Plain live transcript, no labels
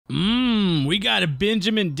We got a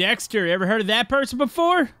Benjamin Dexter. Ever heard of that person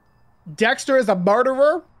before? Dexter is a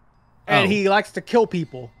murderer, and he likes to kill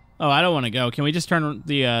people. Oh, I don't want to go. Can we just turn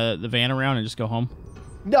the van around and just go home?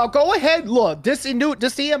 No, go ahead. Look, this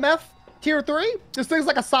EMF tier 3. This thing's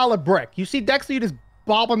like a solid brick. You see Dexter, you just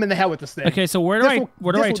bob him in the head with this thing. Okay, so where do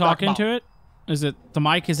I talk into it? Is it the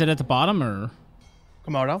mic? Is it at the bottom or?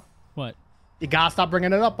 Komodo. What? You gotta stop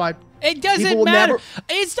bringing it up, bud. It doesn't matter.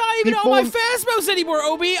 It's not even on my Phasmos anymore,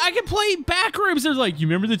 Obi. I can play backrooms. They're like, you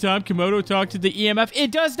remember the time Komodo talked to the EMF?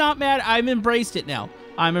 It does not matter. I've embraced it now.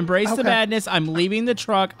 I'm embraced the madness. I'm leaving the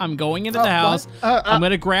truck. I'm going into the house. I'm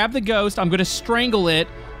gonna grab the ghost. I'm gonna strangle it,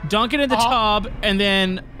 dunk it in the tub, and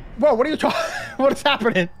then. Whoa! What are you talking? What is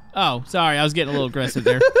happening? Oh, sorry. I was getting a little aggressive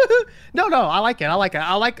there. No, I like it. I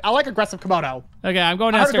like aggressive Komodo. Okay, I'm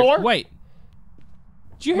going downstairs. Wait.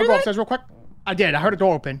 Did you hear that? Go upstairs real quick. I did. I heard a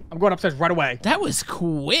door open. I'm going upstairs right away. That was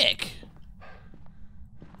quick.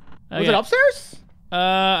 Was it upstairs?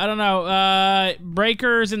 I don't know.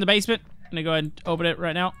 Breakers in the basement. I'm gonna go ahead and open it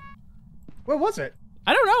right now. Where was it?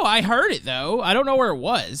 I don't know. I heard it though. I don't know where it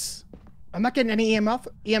was. I'm not getting any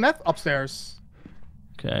EMF upstairs.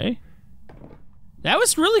 Okay. That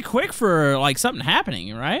was really quick for like something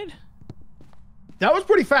happening, right? That was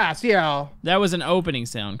pretty fast, yeah. That was an opening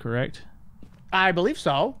sound, correct? I believe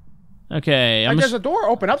so. Okay. There's a door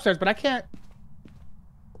open upstairs, but I can't.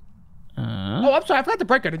 Oh, I'm sorry. I forgot the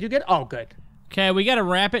breaker. Did you get it? Oh, good. Okay, we got a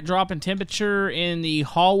rapid drop in temperature in the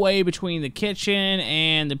hallway between the kitchen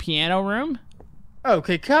and the piano room.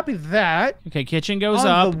 Okay, copy that. Okay, kitchen goes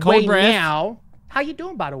up. Cold breath. Now. How you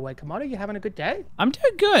doing, by the way, Komodo? You having a good day? I'm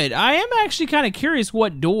doing good. I am actually kind of curious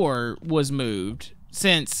what door was moved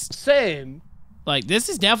since. Same. Like, this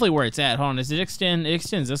is definitely where it's at. Hold on, does it extend? It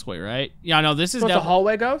extends this way, right? Yeah, no, this is the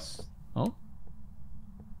hallway goes? Oh.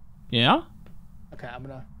 Yeah? Okay, I'm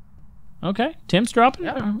gonna... Okay, Tim's dropping?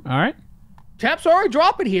 Yeah. All right. Temp's already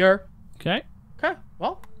dropping here. Okay. Okay,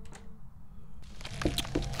 well.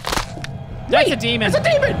 That's a demon. It's a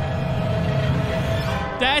demon!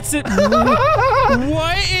 That's it.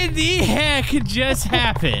 What in the heck just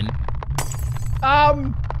happened?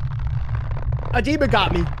 A demon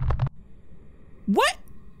got me. What?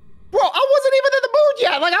 Bro, I wasn't even in the mood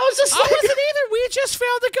yet. Like, I was just like... I wasn't either. We just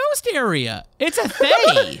found the ghost area. It's a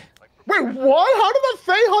Fae. Wait, what? How did the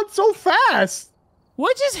Fae hunt so fast?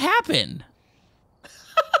 What just happened?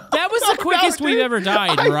 That was the quickest we've ever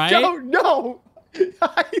died, right? I don't know.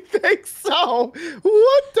 I think so.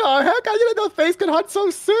 What the heck? I didn't know Faes could hunt so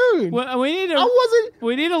soon. Well, we need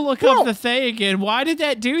to look up the Fae again. Why did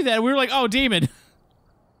that do that? We were like, oh, demon.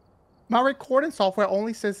 My recording software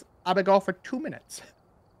only says I've been going for 2 minutes.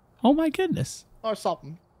 Oh my goodness. Or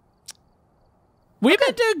something. We've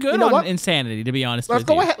been doing good on insanity, to be honest with you. Let's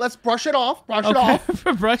go ahead. Let's brush it off. Brush it off.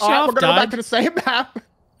 Brush it off. We're gonna go back to the same map.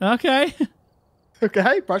 Okay.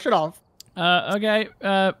 Okay, brush it off. Okay.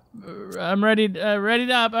 I'm ready.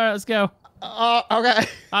 Ready up. All right, let's go. Okay.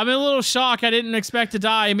 I'm in a little shock. I didn't expect to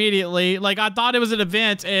die immediately. Like, I thought it was an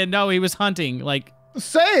event, and no, he was hunting. Like,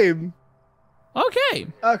 same. Okay.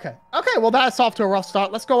 Okay. Okay. Well, that's off to a rough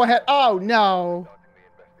start. Let's go ahead. Oh no.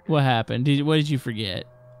 What happened? What did you forget?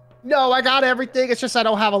 No, I got everything. It's just I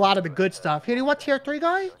don't have a lot of the good stuff. Here, do you want tier 3,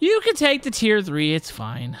 guy? You can take the tier 3. It's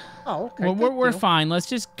fine. Oh, okay. We're fine. Let's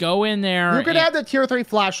just go in there. You can have the tier 3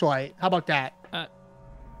 flashlight. How about that?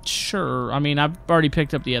 Sure. I mean, I've already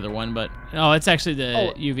picked up the other one, but oh, it's actually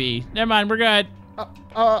the UV. Never mind. We're good.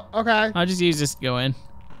 Okay. I'll just use this to go in.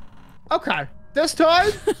 Okay. This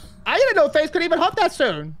time, I didn't know Faes could even hunt that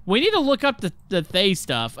soon. We need to look up the Fae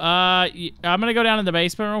stuff. I'm gonna go down in the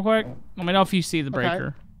basement real quick. Let me know if you see the breaker.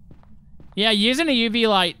 Okay. Yeah, using a UV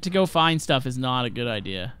light to go find stuff is not a good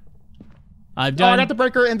idea. I got the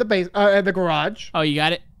breaker in the garage. Oh, you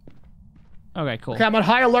got it? Okay, cool. Okay, I'm on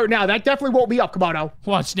high alert now. That definitely woke me up, Komodo.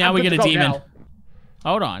 Watch, now we get a demon. Now.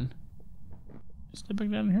 Hold on. Step back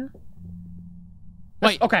down here.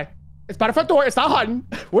 Wait. Okay. It's by the front door. It's not hunting.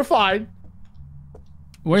 We're fine.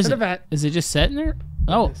 Where's it? Is it just sitting there?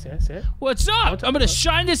 Oh. That's it. What's up? I'm gonna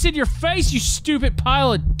shine this in your face, you stupid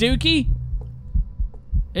pile of dookie.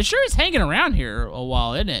 It sure is hanging around here a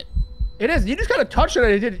while, isn't it? It is. You just gotta touch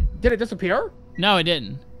it and did it disappear? No, it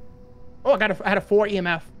didn't. Oh, I had a 4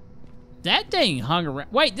 EMF. That thing hung around.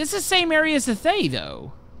 Wait, this is the same area as the Fae,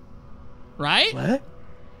 though. Right? What?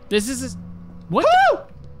 This is... What?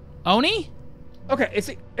 Oni? Okay,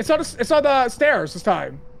 it's on the stairs this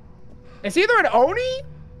time. It's either an Oni,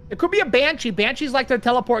 it could be a Banshee. Banshees like to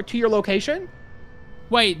teleport to your location.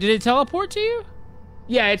 Wait, did it teleport to you?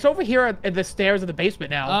 Yeah, it's over here at the stairs of the basement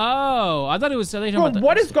now. Oh, I thought it was... Bro,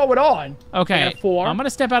 what is going on? Okay, I'm gonna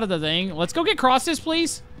step out of the thing. Let's go get crosses,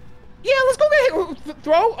 please. Yeah, let's go get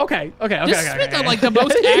throw. Okay. This has been like the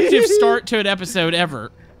most active start to an episode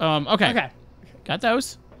ever. Okay. Got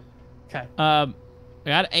those. Okay. I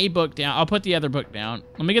got a book down. I'll put the other book down.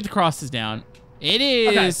 Let me get the crosses down. It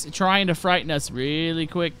is trying to frighten us really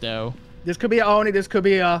quick, though. This could be a Oni. This could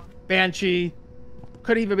be a Banshee.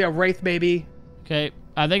 Could even be a Wraith, maybe. Okay.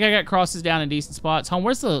 I think I got crosses down in decent spots. Home,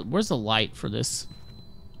 where's the light for this?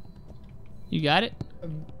 You got it?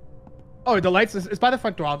 Oh, the lights is by the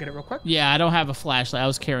front door. I'll get it real quick. Yeah, I don't have a flashlight. I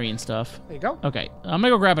was carrying stuff. There you go. Okay. I'm going to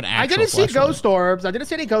go grab an actual I didn't see flashlight. ghost orbs. I didn't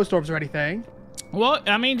see any ghost orbs or anything. Well,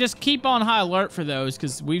 I mean, just keep on high alert for those,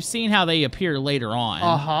 because we've seen how they appear later on.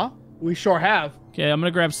 Uh-huh. We sure have. Okay, I'm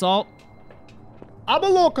going to grab salt. I'm a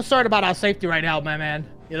little concerned about our safety right now, my man.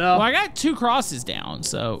 You know? Well, I got 2 crosses down,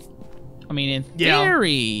 so... I mean, in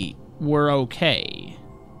theory, we're okay.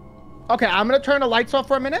 Okay, I'm going to turn the lights off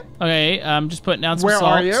for a minute. Okay, I'm just putting down some Where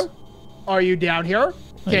salt. are you? Are you down here?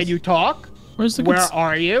 Nice. Can you talk? Where's the Where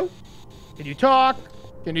are you? Can you talk?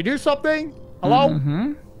 Can you do something?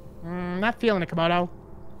 Hello? Not feeling it, Komodo.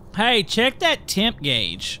 Hey, check that temp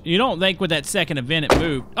gauge. You don't think with that second event it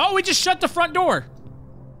moved. Oh, we just shut the front door.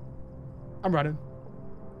 I'm running.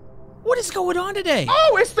 What is going on today?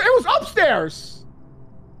 Oh, it was upstairs.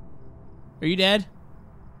 Are you dead?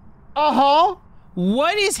 Uh-huh.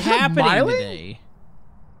 What is happening today?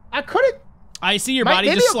 I couldn't. I see your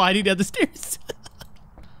body just sliding down the stairs.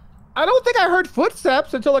 I don't think I heard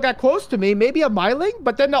footsteps until it got close to me. Maybe a myling,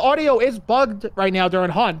 but then the audio is bugged right now during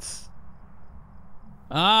hunts.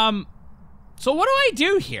 So what do I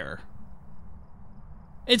do here?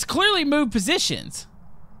 It's clearly moved positions.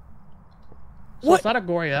 So What? It's not a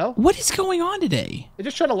Goryo. What is going on today? It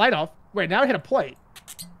just shut a light off. Wait, now I hit a plate.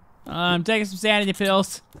 I'm taking some sanity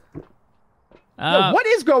pills. No, what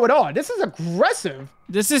is going on? This is aggressive.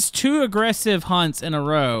 This is 2 aggressive hunts in a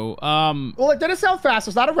row. Well, it didn't sound fast.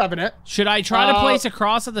 It's not a Revenant. Should I try to place a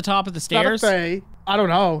cross at the top of the stairs? I don't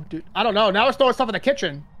know, dude. I don't know. Now it's throwing stuff in the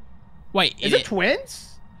kitchen. Wait, is it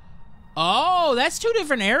twins? Oh, that's 2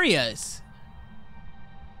 different areas.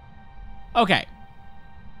 Okay.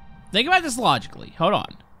 Think about this logically. Hold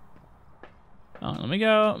on. Oh, let me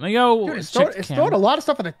go. Dude, it's throwing a lot of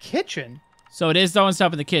stuff in the kitchen. So it is throwing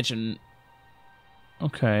stuff in the kitchen.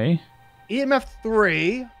 Okay. EMF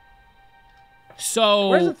 3. So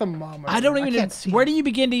where's the thermometer? I don't even. Where do you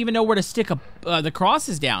begin to even know where to stick the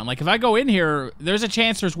crosses down? Like if I go in here, there's a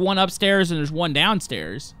chance there's one upstairs and there's one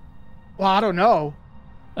downstairs. Well, I don't know.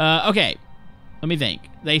 Okay. Let me think.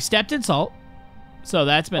 They stepped in salt, so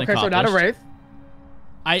that's been accomplished. Okay, so not a Wraith.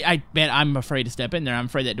 I bet I'm afraid to step in there. I'm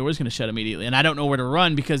afraid that door's going to shut immediately, and I don't know where to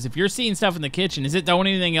run because if you're seeing stuff in the kitchen, is it throwing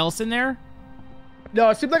anything else in there? No,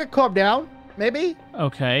 it seems like it calmed down. Maybe.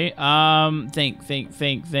 Okay.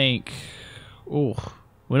 Think. Oh,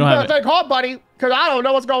 we don't you have. Gotta think hard, buddy, because I don't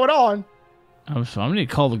know what's going on. I'm gonna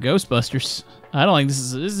call the Ghostbusters. I don't think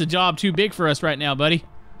this is a job too big for us right now, buddy.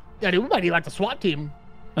 Yeah, dude, we might need like the SWAT team.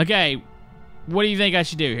 Okay, what do you think I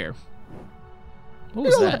should do here? What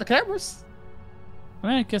was you that? Look at the cameras.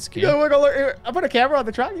 I guess I can. I put a camera on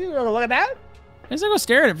the truck. You gonna look at that? I guess I'll go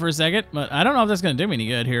stare at it for a second, but I don't know if that's gonna do me any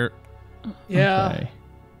good here. Yeah. Okay.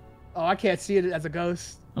 Oh, I can't see it as a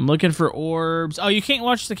ghost. I'm looking for orbs. Oh, you can't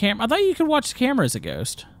watch the camera. I thought you could watch the camera as a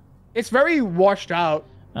ghost. It's very washed out.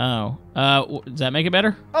 Oh. Does that make it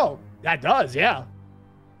better? Oh, that does, yeah.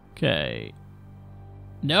 Okay.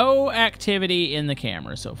 No activity in the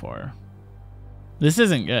camera so far. This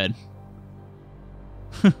isn't good.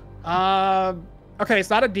 Okay, it's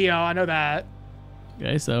not a Dio. I know that.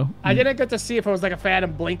 Okay, so. I didn't get to see if it was like a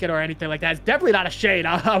phantom blinking or anything like that. It's definitely not a shade,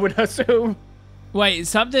 I would assume. Wait,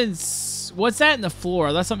 something's... What's that in the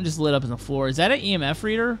floor? That's something just lit up in the floor. Is that an EMF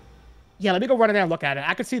reader? Yeah, let me go run in there and look at it.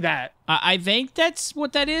 I can see that. I think that's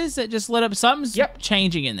what that is. That just lit up. Something's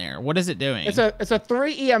changing in there. What is it doing? It's a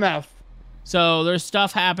 3 EMF. So there's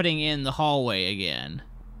stuff happening in the hallway again.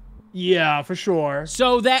 Yeah, for sure.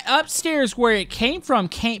 So that upstairs where it came from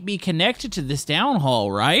can't be connected to this down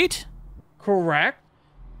hall, right? Correct.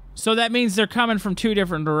 So that means they're coming from 2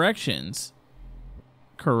 different directions.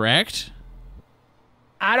 Correct?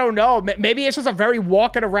 I don't know. Maybe it's just a very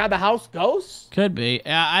walking around the house ghost? Could be.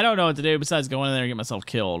 I don't know what to do besides going in there and get myself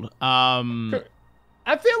killed. I'm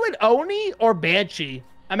feeling Oni or Banshee.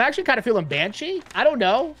 I'm actually kind of feeling Banshee. I don't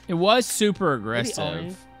know. It was super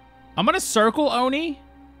aggressive. I'm going to circle Oni.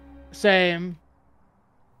 Same.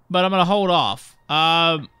 But I'm going to hold off.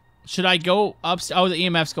 Should I go upstairs? Oh, the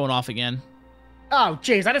EMF's going off again. Oh,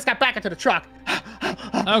 jeez. I just got back into the truck.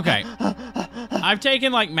 Okay. I've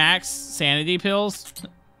taken, like, max sanity pills.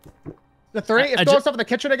 The 3? It's throwing stuff in the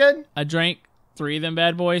kitchen again? I drank 3 of them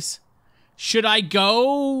bad boys. Should I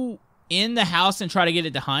go in the house and try to get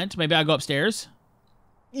it to hunt? Maybe I'll go upstairs?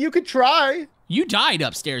 You could try. You died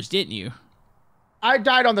upstairs, didn't you? I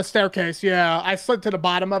died on the staircase, yeah. I slid to the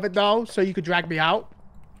bottom of it, though, so you could drag me out.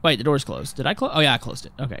 Wait, the door's closed. Did I close? Oh, yeah, I closed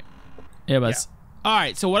it. Okay. Yeah, but... Yeah. All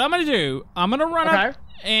right, so what I'm going to do, I'm going to run up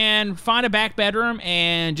and find a back bedroom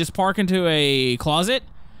and just park into a closet.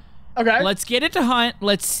 Okay. Let's get it to hunt.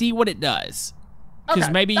 Let's see what it does.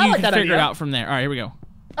 Because maybe you can figure it out from there. All right, here we go.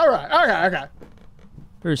 All right, okay.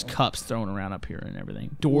 There's cups thrown around up here and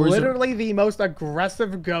everything. Doors. Literally the most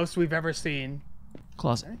aggressive ghost we've ever seen.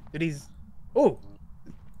 Closet. Did he's... Ooh.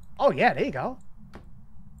 Oh, yeah, there you go.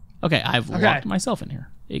 Okay, I've locked myself in here.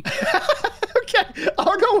 Okay,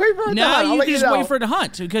 I'll go wait for it to hunt. No, you can just wait for it to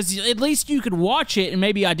hunt, because at least you could watch it and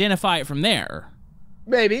maybe identify it from there.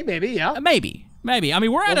 Maybe, yeah. Maybe. I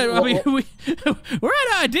mean, we're out of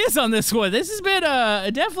ideas on this one. This has been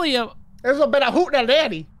definitely a... This has been a hoot and a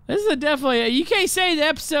daddy. This is definitely... You can't say the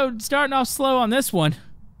episode starting off slow on this one.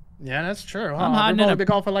 Yeah, that's true. I'm hiding in a... been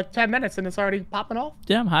going for like 10 minutes and it's already popping off.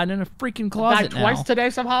 Yeah, I'm hiding in a freaking closet died twice today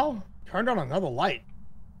somehow. Turned on another light.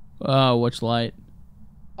 Which light?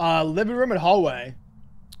 Living room and hallway.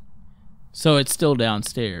 So it's still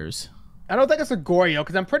downstairs. I don't think it's a Gorio,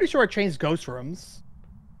 because I'm pretty sure it changed ghost rooms.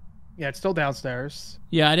 Yeah, it's still downstairs.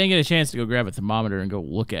 Yeah, I didn't get a chance to go grab a thermometer and go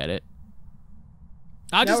look at it.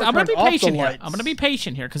 I'm gonna be patient here. I'm gonna be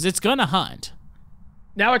patient here, because it's gonna hunt.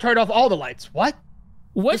 Now I turned off all the lights. What?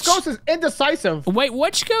 This ghost is indecisive. Wait,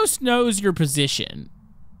 which ghost knows your position?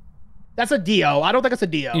 That's a Dio. I don't think it's a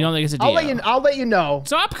Dio. You don't think it's a Dio? I'll let you know.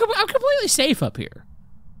 So I'm completely safe up here.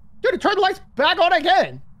 Dude, turn the lights back on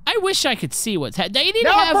again. I wish I could see what's happening. They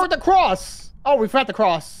didn't now have... I burned the cross. Oh, we forgot the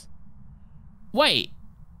cross. Wait.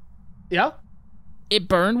 Yeah? It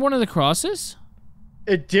burned one of the crosses?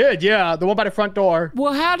 It did, yeah. The one by the front door.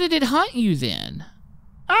 Well, how did it hunt you then?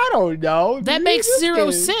 I don't know. That makes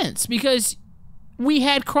zero sense, because we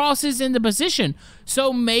had crosses in the position.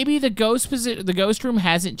 So maybe the ghost room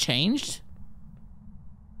hasn't changed?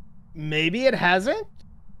 Maybe it hasn't?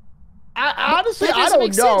 Honestly, I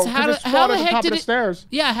don't know. How the heck did it... Stairs.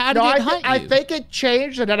 Yeah, how did it hunt you? I think it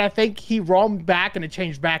changed, and then I think he roamed back, and it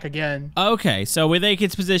changed back again. Okay, so we think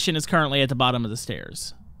its position is currently at the bottom of the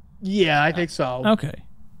stairs. Yeah, I think so. Okay.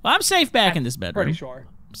 Well, I'm safe back in this bedroom. Pretty sure.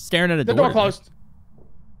 I'm staring at a door. The door closed.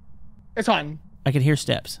 It's hunting. I can hear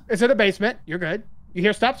steps. It's in the basement. You're good. You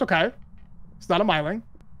hear steps? Okay. It's not a myling.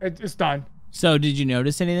 It's done. So, did you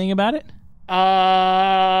notice anything about it?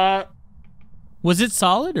 Was it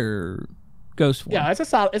solid or ghost form? Yeah, it's a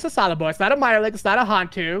solid boy. It's not a myling. It's not a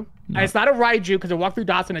Hantu. No. It's not a Raiju because it walked through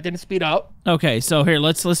dots and it didn't speed up. Okay, so here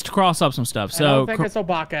let's cross off some stuff. So I don't think it's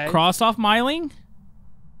Obake. Cross off myling.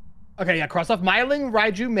 Okay, yeah, cross off myling,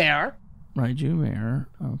 Raiju, Mare. Raiju, Mare.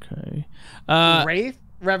 Okay. Wraith,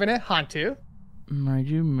 Revenant, Hantu.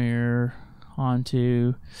 Raiju, Mare,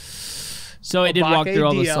 Hantu. So it did walk through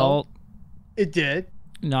all the salt. It did.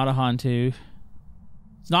 Not a Hantu.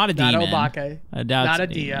 It's not a demon. Not Obake. I doubt not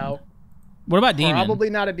it's a Dio. What about demon? Probably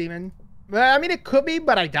not a demon. I mean, it could be,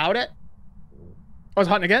 but I doubt it. Oh, it's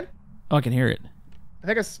hunting again? Oh, I can hear it. I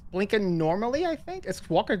think it's blinking normally, I think. It's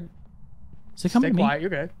walking. Is it coming to me? Stay quiet. You're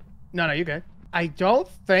good. No, you're good. I don't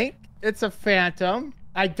think it's a phantom.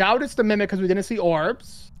 I doubt it's the mimic because we didn't see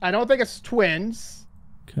orbs. I don't think it's twins.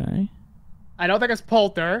 Okay. I don't think it's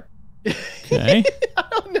Polter. Okay. I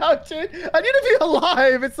don't know, dude. I need to be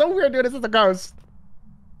alive. It's so weird, dude. This is a ghost.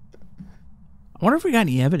 I wonder if we got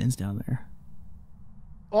any evidence down there.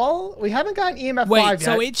 Well, we haven't gotten EMF 5 yet. Wait,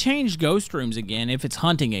 so it changed ghost rooms again if it's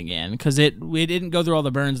hunting again, because it didn't go through all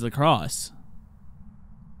the burns of the cross.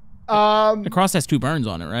 The cross has 2 burns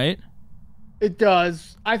on it, right? It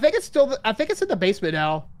does. I think it's still. I think it's in the basement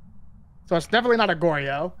now, so it's definitely not a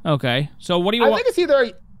Gorio. Okay. So what do you want? I think it's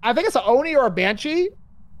either. I think it's an Oni or a Banshee.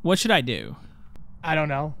 What should I do? I don't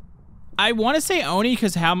know. I want to say Oni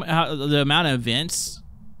because how the amount of events.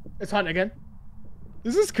 It's hunting again.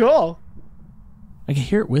 This is cool. I can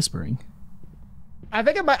hear it whispering. I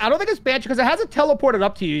think it might. I don't think it's Banshee because it hasn't teleported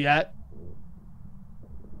up to you yet.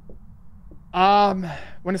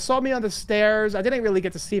 When it saw me on the stairs, I didn't really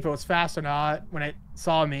get to see if it was fast or not when it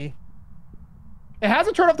saw me. It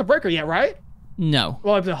hasn't turned off the breaker yet, right? No.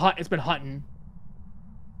 Well, it's been hunting.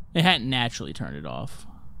 It hadn't naturally turned it off.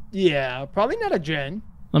 Yeah, probably not a Jinn.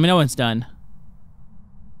 Let me know when it's done.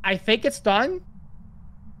 I think it's done.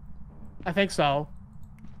 I think so.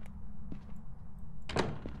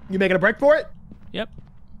 You making a break for it? Yep.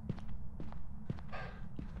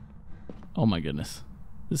 Oh my goodness.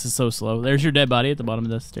 This is so slow. There's your dead body at the bottom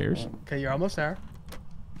of the stairs. Okay, you're almost there.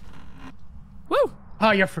 Woo!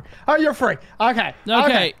 Oh, you're free. Oh, you're free. Okay.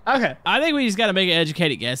 Okay. Okay. I think we just got to make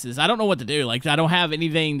educated guesses. I don't know what to do. Like, I don't have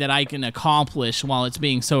anything that I can accomplish while it's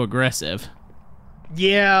being so aggressive.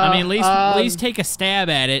 Yeah. I mean, at least take a stab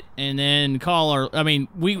at it and then call our. I mean,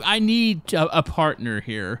 I need a partner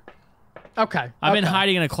here. Okay. I've been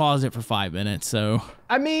hiding in a closet for 5 minutes, so.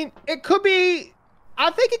 I mean, it could be. I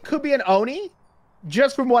think it could be an Oni,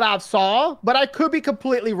 just from what I've saw, but I could be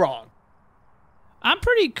completely wrong. I'm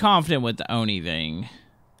pretty confident with the Oni thing.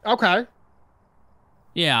 Okay.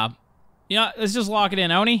 Yeah. Yeah, let's just lock it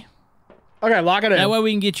in, Oni. Okay, lock it in. That way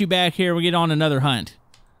we can get you back here and we get on another hunt.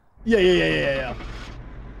 Yeah.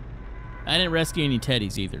 I didn't rescue any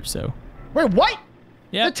teddies either, so. Wait, what?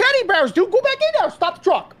 Yeah. The teddy bears, dude. Go back in there. Stop the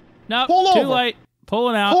truck. No, Pull too over. late.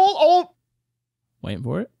 Pulling out. Pull over. Waiting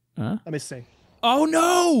for it. Huh? Let me see. Oh,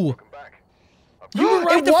 no. You were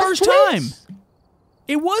right the first time.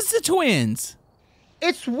 It was the twins.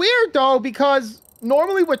 It's weird, though, because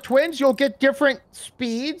normally with twins, you'll get different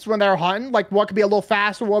speeds when they're hunting. Like, one could be a little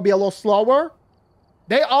faster, one could be a little slower.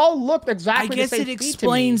 They all looked exactly the same. I guess it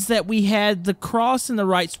explains that we had the cross in the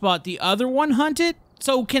right spot. The other one hunted.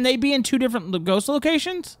 So can they be in 2 different ghost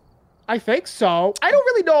locations? I think so. I don't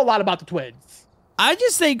really know a lot about the twins. I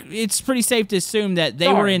just think it's pretty safe to assume that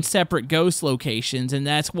they were in separate ghost locations, and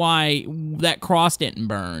that's why that cross didn't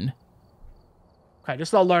burn. Okay,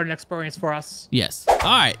 just a learning experience for us. Yes. All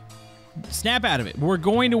right. Snap out of it. We're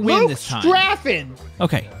going to win this time. Straffing.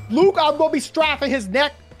 Okay. Luke, I'm going to be strapping his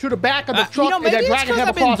neck to the back of the truck maybe and then dragging him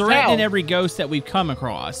I've been across threatening town. every ghost that we've come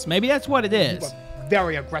across. Maybe that's what it is.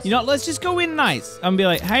 Very aggressive. You know, let's just go in nice. I'm gonna be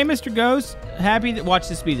like, hey, Mr. Ghost, happy that. Watch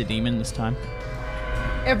this be the demon this time.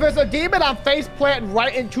 If there's a demon, I'm face planting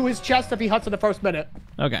right into his chest if he hunts in the first minute.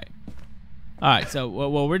 Okay. All right. So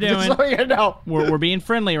what we're doing? Just so you know. we're being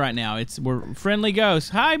friendly right now. We're friendly ghosts.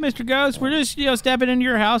 Hi, Mr. Ghost. We're just stepping into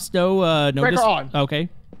your house. No Breaker on. Okay.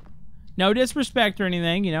 No disrespect or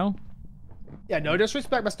anything. You know. Yeah, no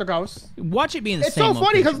disrespect, Mr. Ghost. Watch it be in the it's same. It's so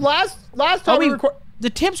funny because last time we record. The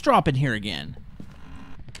tip's dropping here again.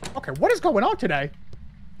 Okay, what is going on today?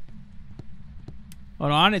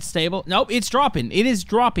 Hold on, it's stable. Nope, it's dropping. It is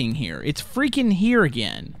dropping here. It's freaking here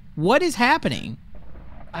again. What is happening?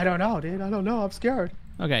 I don't know, dude. I don't know. I'm scared.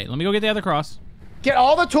 Okay, let me go get the other cross. Get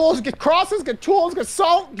all the tools. Get crosses. Get tools. Get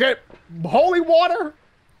salt. Get holy water.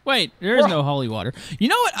 Wait, there is no holy water. You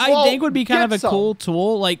know what I think would be kind of a cool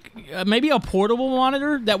tool? Like maybe a portable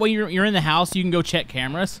monitor. That way you're in the house, you can go check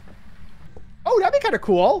cameras. Oh, that'd be kind of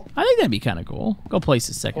cool. I think that'd be kind of cool. Go place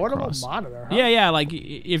a second portable cross. Monitor, huh? Yeah. Like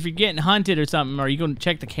if you're getting hunted or something, or you can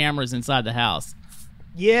check the cameras inside the house.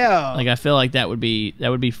 Yeah. Like I feel like that would be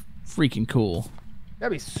freaking cool.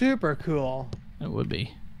 That'd be super cool. That would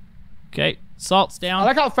be. Okay, salt's down. I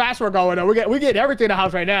like how fast we're going though. We get everything in the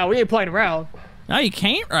house right now. We ain't playing around. No, you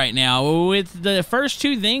can't right now with the first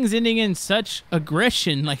 2 things ending in such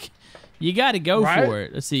aggression. Like you got to go for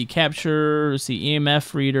it. Let's see, capture. Let's see,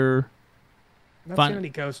 EMF reader. Not seeing any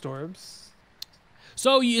ghost orbs.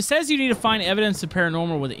 So it says you need to find evidence of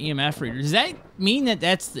paranormal with an EMF reader. Does that mean that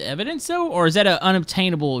that's the evidence, though? Or is that an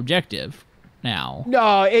unobtainable objective now?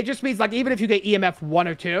 No, it just means, like, even if you get EMF 1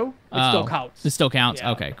 or 2, it still counts. It still counts?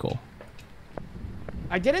 Yeah. Okay, cool.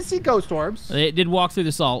 I didn't see ghost orbs. It did walk through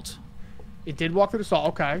the salt. It did walk through the salt.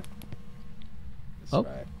 Okay. That's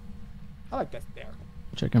right. I like that there.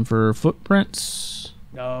 Checking for footprints.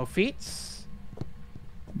 No feet.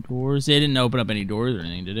 Doors. It didn't open up any doors or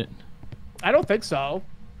anything, did it? I don't think so.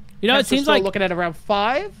 You know, it seems like looking at around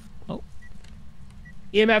 5. Oh.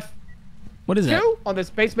 EMF. What is 2 that? On this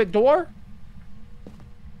basement door.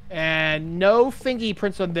 And no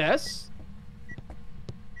fingerprints on this.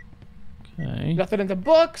 Okay. Nothing in the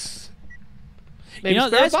books. Maybe you know,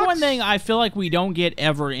 that's box? one thing I feel like we don't get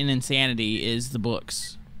ever in Insanity is the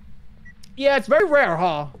books. Yeah, it's very rare,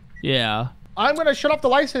 huh? Yeah. I'm going to shut off the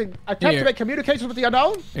lights and attempt to make communications with the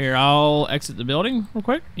unknown. Here, I'll exit the building real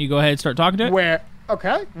quick. You go ahead and start talking to it. Where?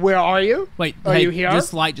 Okay. Where are you? Wait, are you here?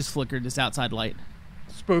 This light just flickered, this outside light.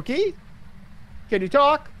 Spooky. Can you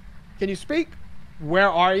talk? Can you speak? Where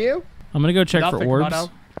are you? I'm going to go check for orbs.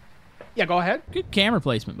 Mono. Yeah, go ahead. Good camera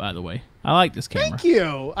placement, by the way. I like this camera. Thank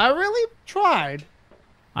you. I really tried.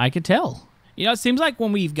 I could tell. You know, it seems like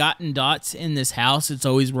when we've gotten dots in this house, it's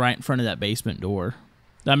always right in front of that basement door.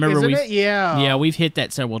 I remember Isn't it? Yeah. Yeah, we've hit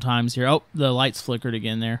that several times here. Oh, the lights flickered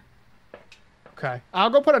again there. Okay.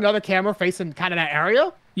 I'll go put another camera facing kind of that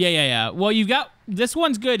area. Yeah. Well, you've got... This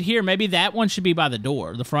one's good here. Maybe that one should be by the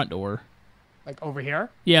door, the front door. Like over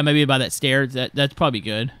here? Yeah, maybe by that stairs. That's probably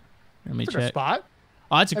good. Let me That's check. a good spot.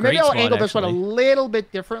 Oh, that's a and great spot, maybe I'll angle this one a actually. little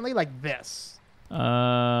bit differently, like this. Oh,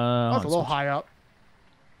 That's a little high up.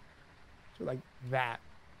 So like that.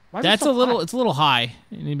 That's so a little. high? It's a little high.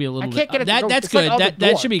 You need to be a little. I can't get it to go. That's It's like good. on the that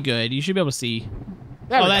door. should be good. You should be able to see.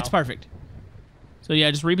 There we That's go. perfect. So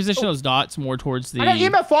yeah, just reposition those dots more towards the. I got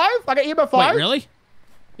EMF 5. I got EMF 5. Wait, really?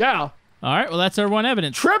 Yeah. All right. Well, that's our one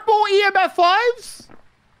evidence. Triple EMF 5s?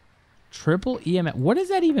 Triple EMF. What does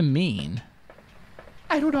that even mean?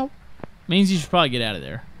 I don't know. Means you should probably get out of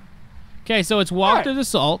there. Okay, so it's walk through the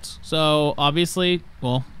salt. So obviously,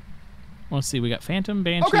 well, let's see. We got Phantom,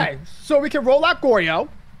 Banshee. Okay, so we can roll out Goryo.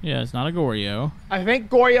 Yeah, it's not a Goryo. I think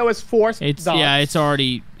Goryo is forced. Yeah, it's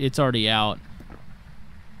already out.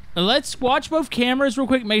 Let's watch both cameras real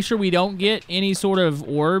quick. Make sure we don't get any sort of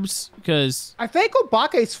orbs, because I think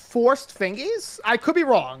Obake's forced thingies. I could be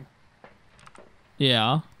wrong.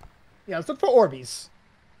 Yeah. Yeah, let's look for Orbies.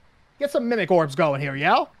 Get some mimic orbs going here,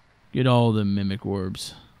 yeah? Get all the mimic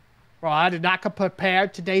orbs. Bro, I did not come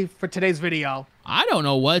prepared today for today's video. I don't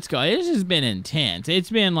know what's going on. It's just been intense. It's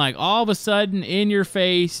been like all of a sudden in your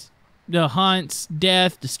face, the hunts,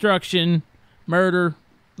 death, destruction, murder.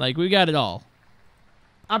 Like, we got it all.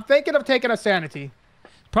 I'm thinking of taking a sanity.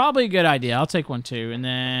 Probably a good idea. I'll take one too. And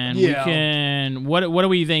then we can... What are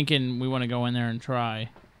we thinking we want to go in there and try?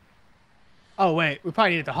 Oh, wait. We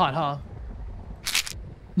probably needed to hunt, huh?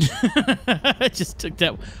 I just took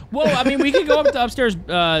that. Whoa, I mean, we could go up to upstairs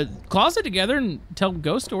closet together and tell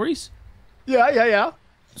ghost stories. Yeah.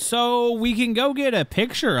 So we can go get a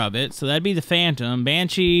picture of it. So that'd be the Phantom.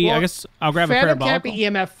 Banshee, Well, I guess I'll grab Phantom a parabolic. can't be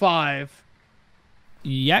EMF 5.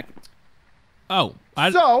 Yeah. Oh,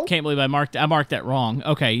 I can't believe I marked that wrong.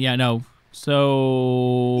 Okay, yeah, no.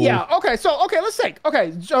 So... Yeah, okay, let's think.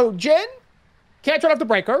 Okay, so Jin can't turn off the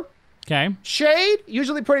breaker. Okay. Shade,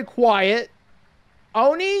 usually pretty quiet.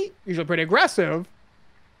 Oni, usually pretty aggressive.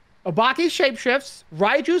 Obaki shapeshifts.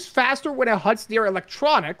 Raiju's faster when it hunts near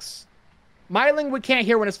electronics. Myling we can't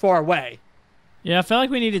hear when it's far away. Yeah, I felt like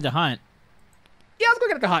we needed to hunt. Yeah, let's go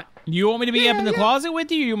get the hunt. You want me to be up in the closet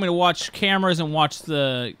with you, or you want me to watch cameras and watch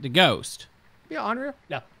the ghost? Yeah, Andrea?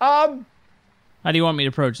 No. How do you want me to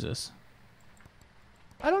approach this?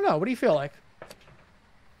 I don't know. What do you feel like?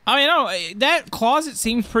 I mean, that closet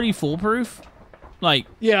seems pretty foolproof. Like...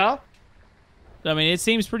 Yeah. I mean, it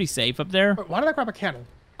seems pretty safe up there. Wait, why did I grab a cannon?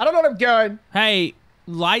 I don't know what I'm doing. Hey,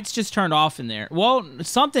 lights just turned off in there. Well,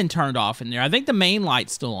 something turned off in there. I think the main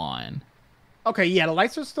light's still on. Okay, yeah, the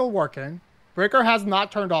lights are still working. Breaker has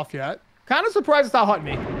not turned off yet. Kind of surprised it's not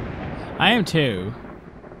hunting me. I am too.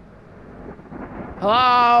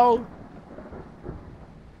 Hello?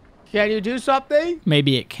 Can you do something?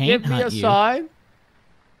 Maybe it can't Give me hunt a you. sign.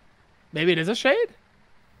 Maybe it is a shade?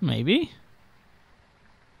 Maybe.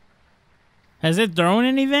 Has it thrown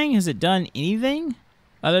anything? Has it done anything?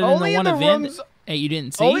 Other than Only the one in the event rooms, that you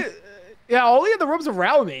didn't see? Only in the rooms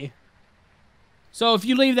around me. So if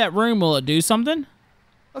you leave that room, will it do something?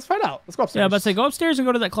 Let's find out. Let's go upstairs. Yeah, but say go upstairs and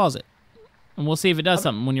go to that closet. And we'll see if it does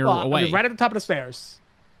something when you're away. I'll be right at the top of the stairs.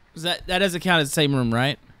 That doesn't count as the same room,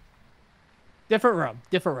 right? Different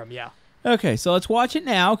room, yeah. Okay, so let's watch it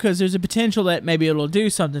now, because there's a potential that maybe it'll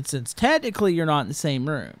do something, since technically you're not in the same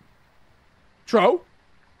room. True.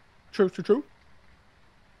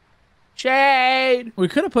 Shade! We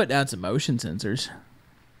could have put down some motion sensors.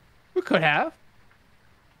 We could have.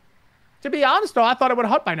 To be honest, though, I thought it would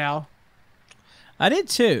hunt by now. I did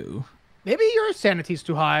too. Maybe your sanity's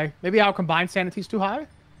too high. Maybe our combined sanity's too high.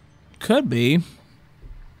 Could be.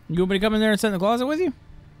 You want me to come in there and sit in the closet with you?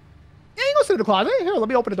 Yeah, you can go sit in the closet. Here, let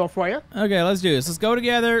me open the door for you. Okay, let's do this. Let's go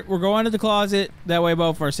together. We're going to the closet. That way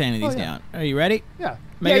both our sanity's down. Are you ready? Yeah.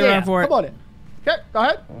 Make a run for it. Come on in. Okay, go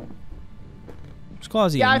ahead. Which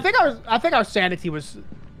closet? Yeah, I think our sanity was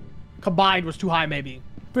combined was too high, maybe.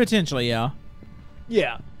 Potentially, yeah.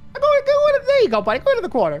 Yeah. There you go, buddy. Go to the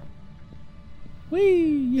corner.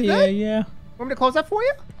 Wee. Yeah. Want me to close that for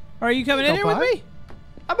you? Are you coming in here with me?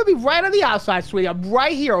 I'm gonna be right on the outside, sweetie. I'm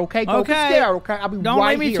right here, okay? Go there, okay? I'll be Don't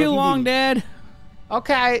right wait here. me too long, Dad.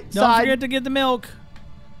 Okay, Don't forget to get the milk.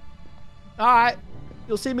 All right.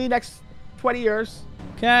 You'll see me next 20 years.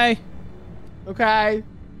 Okay. Okay.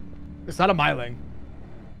 It's not a Myling.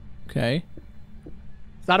 Okay.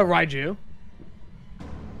 It's not a Raiju.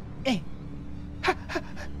 Hey.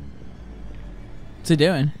 What's he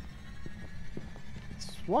doing? It's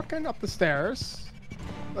walking up the stairs.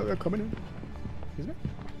 Oh, they're coming in. Excuse me?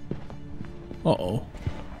 Uh-oh.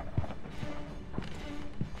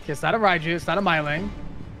 Okay, it's not a Raiju. It's not a Myling.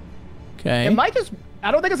 Okay. It might just...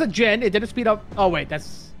 I don't think it's a Jin. It didn't speed up... Oh, wait.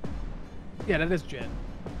 That's... Yeah, that is Jin.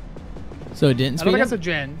 So it didn't I don't speed think up? it's a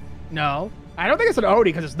Jin. No. I don't think it's an Odie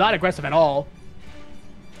because it's not aggressive at all.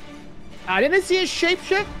 I didn't see a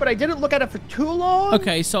shapeshift, but I didn't look at it for too long.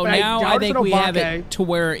 Okay, so now I think we have it to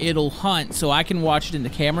where it'll hunt, so I can watch it in the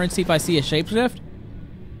camera and see if I see a shapeshift.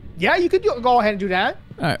 Yeah, you could go ahead and do that.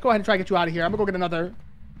 All right. Go ahead and try to get you out of here. I'm gonna go get another.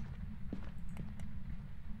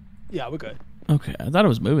 Yeah, we're good. Okay, I thought it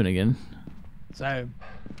was moving again. So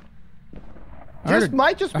this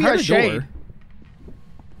might just be a shade.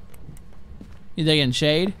 You thinking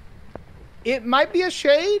shade? It might be a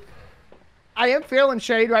shade. I am feeling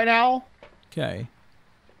shade right now. Okay.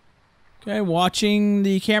 Okay, watching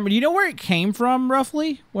the camera. Do you know where it came from,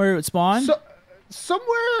 roughly? Where it spawned?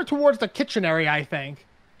 Somewhere towards the kitchen area, I think.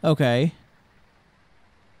 Okay.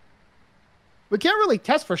 We can't really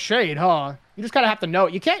test for shade, huh? You just kind of have to know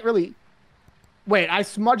it. You can't really... Wait, I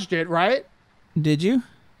smudged it, right? Did you?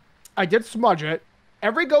 I did smudge it.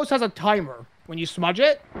 Every ghost has a timer when you smudge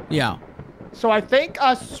it. Yeah. So I think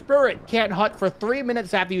a spirit can't hunt for 3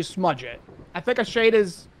 minutes after you smudge it. I think a shade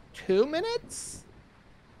is 2 minutes?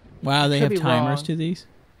 Wow, they have timers to these?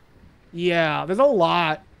 Yeah, there's a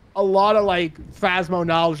lot of like Phasmo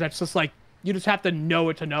knowledge that's just like, you just have to know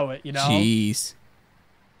it, you know? Jeez.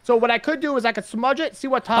 So what I could do is I could smudge it, see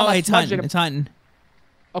what time I smudged it. It's hunting.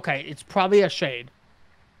 Okay, it's probably a shade.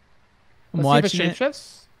 I'm Let's see watching if it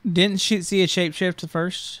shapeshifts. Didn't see a shapeshift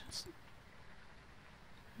first?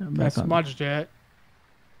 I smudged it.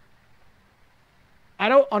 I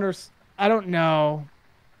don't know.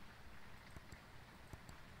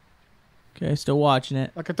 Okay, still watching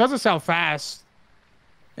it. Like, it doesn't sound fast.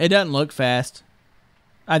 It doesn't look fast.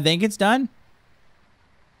 I think it's done.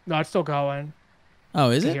 No, it's still going. Oh,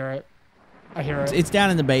 is it? I hear it. It's down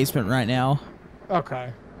in the basement right now.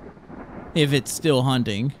 Okay. If it's still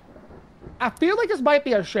hunting. I feel like this might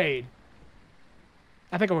be a shade.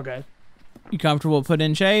 I think we're good. You comfortable putting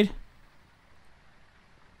in shade?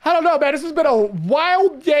 I don't know, man. This has been a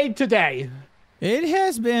wild day today. It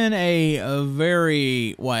has been a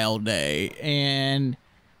very wild day. And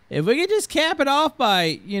if we could just cap it off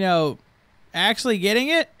by, you know, actually getting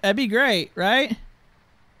it, that'd be great, right?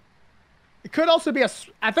 It could also be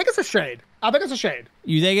I think it's a shade. I think it's a shade.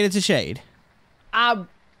 You think it's a shade? I'm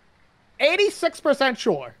 86%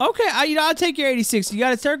 sure. Okay, I'll take your 86. You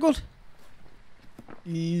got it circled?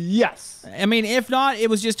 Yes. I mean, if not, it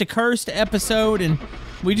was just a cursed episode and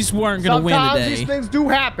we just weren't going to win today. Sometimes these things do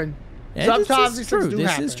happen. Sometimes these things do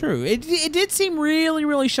happen. This is true. It did seem really,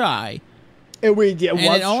 really shy. It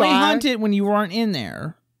only hunted when you weren't in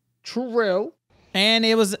there. True. And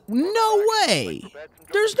it was no way.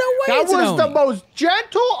 There's no way that was the most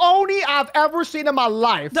gentle Oni I've ever seen in my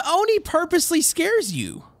life. The Oni purposely scares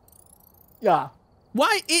you. Yeah.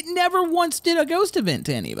 Why? It never once did a ghost event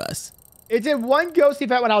to any of us. It did one ghost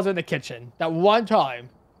event when I was in the kitchen. That one time.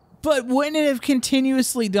 But wouldn't it have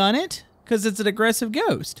continuously done it? Because it's an aggressive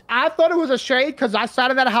ghost. I thought it was a shade because I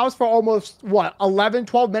sat in that house for almost, 11,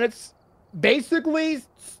 12 minutes? Basically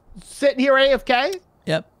sitting here AFK.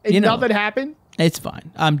 Yep. And nothing happened. It's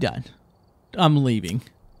fine. I'm done. I'm leaving.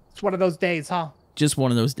 It's one of those days, huh? Just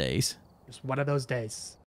one of those days. Just one of those days.